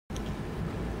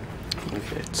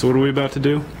Okay. So what are we about to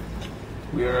do?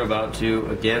 We are about to,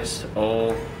 against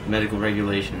all medical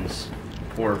regulations,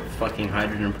 pour fucking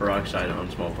hydrogen peroxide on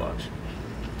smallpox.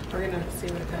 We're gonna see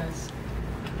what it does.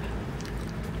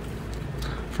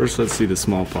 First, let's see the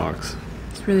smallpox.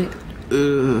 It's really.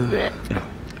 Ugh.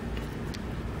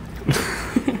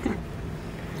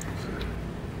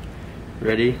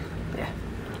 Ready? Yeah.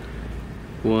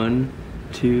 1,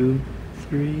 2,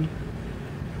 3.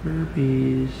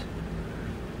 Herpes.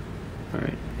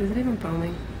 Alright. Is it even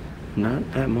foaming?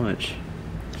 Not that much.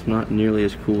 It's not nearly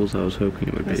as cool as I was hoping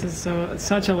it would be. This is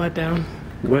such a letdown.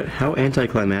 What? How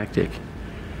anticlimactic.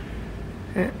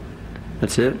 Eh.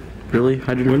 That's it? Really?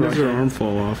 Hydrogen When does her peroxide? arm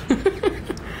fall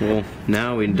off? Well,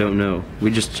 now we don't know. We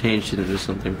just changed it into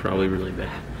something probably really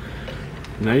bad.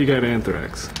 Now you got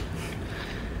anthrax.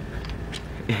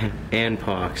 And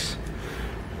pox.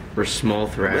 Or small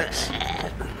thrax.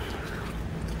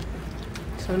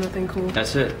 So nothing cool.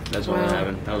 That's it. That's all that Wow.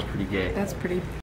 happened. That was pretty gay. That's pretty